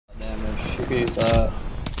Peace out.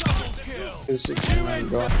 This is going,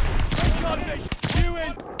 bro.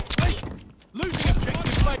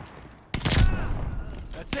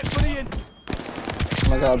 That's it for the end. Oh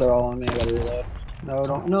my god, they're all on me. I gotta reload. No,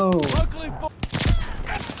 don't. No.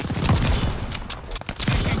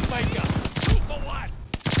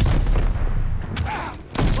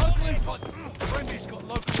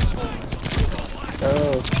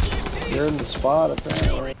 Oh, you're in the spot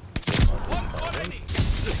apparently.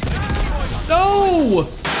 No!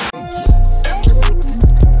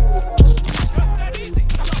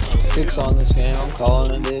 6 on this game. I'm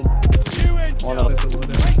calling it, dude. One of them.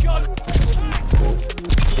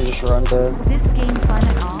 You just run to. This game fun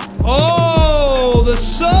at all? Oh, the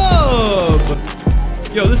sub!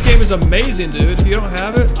 Yo, this game is amazing, dude. If you don't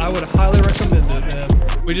have it, I would highly recommend it, man.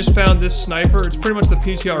 We just found this sniper. It's pretty much the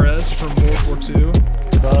PTRS from World War II.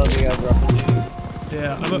 Sub, you gotta drop a nuke.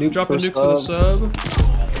 Yeah, I'm gonna drop a nuke for the sub.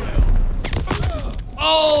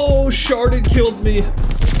 Oh, Sharded killed me.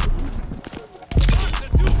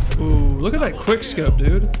 Ooh, look at that quick scope,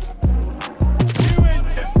 dude.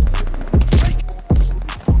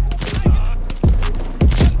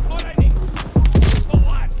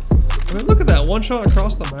 I mean, look at that one shot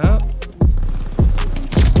across the map.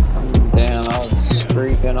 Damn, I was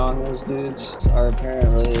streaking on those dudes. Are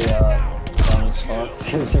apparently dumb as fuck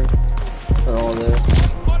because they're all there.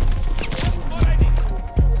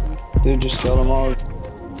 Dude just killed them all.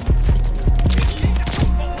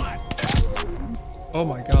 Oh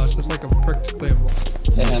my gosh, that's like a practically a...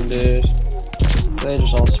 Damn, dude. They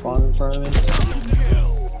just all spawned in front of me.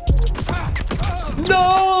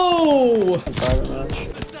 No! Private match.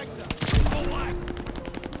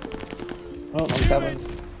 Oh, I'm coming.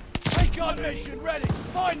 Recon mission ready.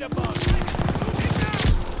 Find the bug.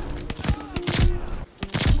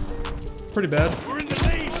 Pretty bad, We're in the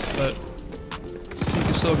lead. but you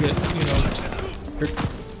can still get, you know...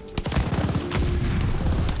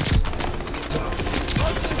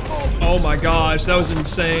 Oh my gosh, that was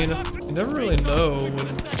insane. You never really know when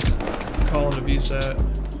calling a VSAT.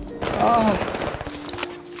 Ah!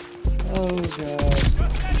 Oh god.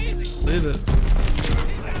 Leave it.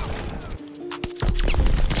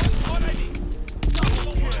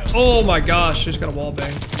 Oh my gosh, just got a wall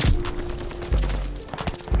bang.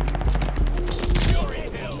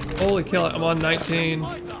 Holy cow, I'm on 19.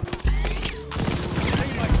 $22.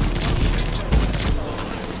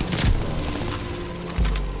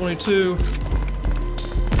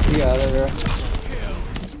 You got it, bro.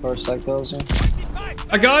 First like those.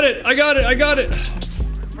 I got it! I got it! I got it!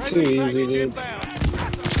 Too easy, dude.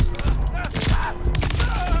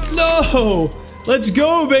 No! Let's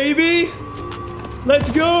go, baby!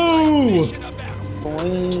 Let's go!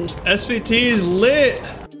 SVT is lit!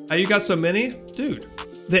 How you got so many? Dude,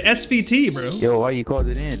 the SVT, bro. Yo, why you called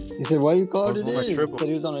it in? He said, why you called it in? He Triple. said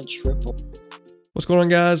he was on a triple. What's going on,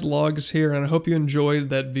 guys? Logz here, and I hope you enjoyed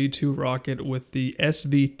that V2 rocket with the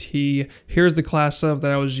SVT. Here's the class setup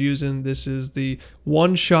that I was using. This is the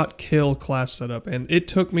one-shot kill class setup, and it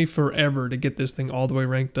took me forever to get this thing all the way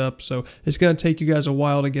ranked up, so it's going to take you guys a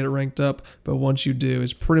while to get it ranked up, but once you do,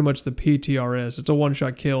 it's pretty much the PTRS. It's a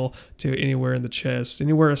one-shot kill to anywhere in the chest.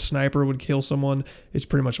 Anywhere a sniper would kill someone, it's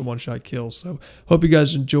pretty much a one-shot kill. So hope you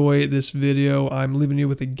guys enjoy this video. I'm leaving you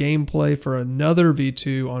with a gameplay for another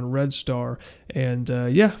V2 on Red Star, and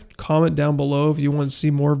yeah, comment down below if you want to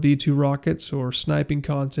see more V2 rockets or sniping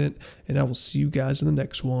content, and I will see you guys in the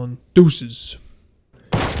next one. Deuces.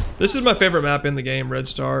 This is my favorite map in the game, Red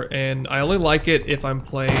Star, and I only like it if I'm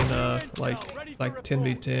playing like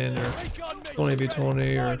 10v10 or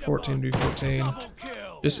 20v20 or 14v14.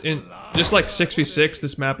 Just like 6v6,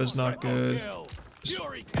 this map is not good. Just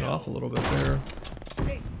went off a little bit there.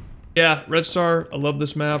 Yeah, Red Star, I love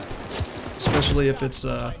this map, especially if it's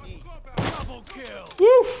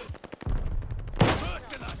woof!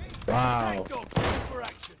 Wow.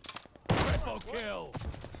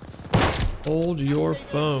 Hold your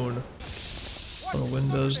phone. On the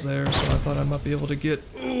windows there, so I thought I might be able to get.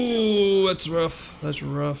 Ooh, that's rough. That's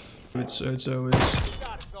rough. It's always a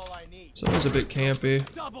bit campy.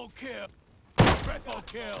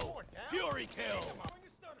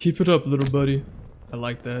 Keep it up, little buddy. I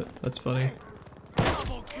like that. That's funny.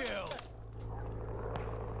 If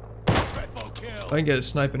I can get it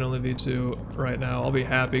sniping on the V2 right now, I'll be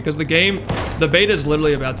happy, because the beta is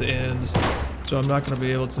literally about to end, so I'm not going to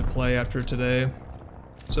be able to play after today.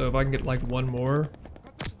 So if I can get like one more.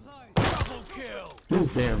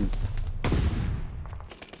 Oof. Damn.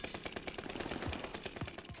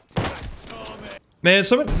 Man,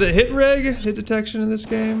 some of the hit detection in this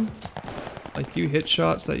game, like you hit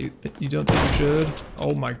shots that you don't think you should.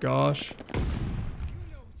 Oh my gosh.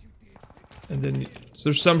 And then so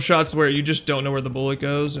there's some shots where you just don't know where the bullet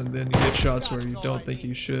goes, and then you get shots where you don't think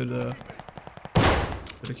you should have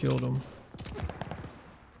killed him.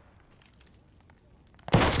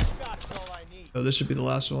 Oh, this should be the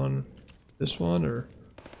last one. This one, or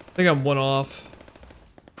I think I'm one off.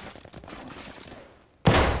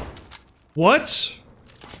 What?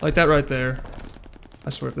 Like that right there. I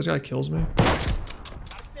swear, if this guy kills me.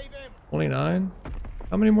 29?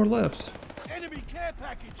 How many more left? Enemy care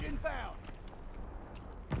package inbound.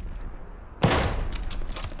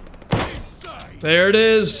 There it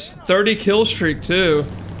is. 30 kill streak too.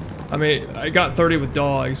 I mean, I got 30 with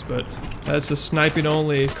dogs, but that's a sniping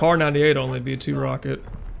only, Car 98 only V2 rocket.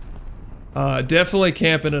 Definitely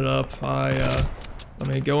camping it up. I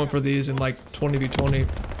mean, going for these in like 20v20,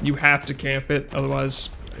 you have to camp it, otherwise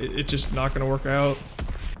it's just not gonna work out.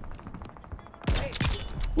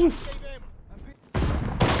 Oof.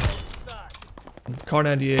 Car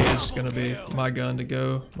 98 is gonna be my gun to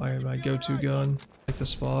go, my go-to gun. Take the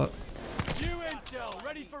spot. New intel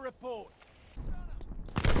ready for report.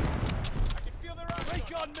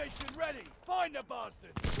 Recon mission ready. Find the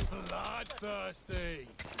bastard. Bloodthirsty.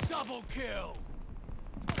 Double kill.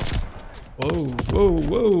 Whoa, whoa,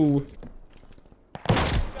 whoa.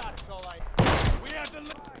 We have the new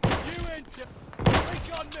intel.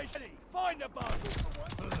 Recon mission ready. Find the bastard.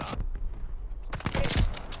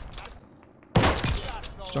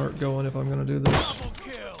 Start going if I'm gonna do this. Double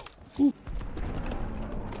kill. Ooh.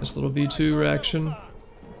 This little V2 reaction.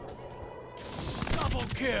 Double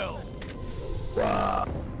kill.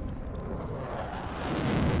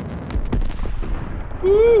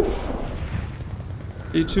 Woo!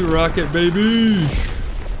 V2 rocket, baby!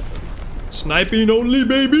 Sniping only,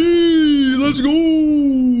 baby! Let's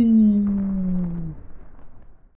go!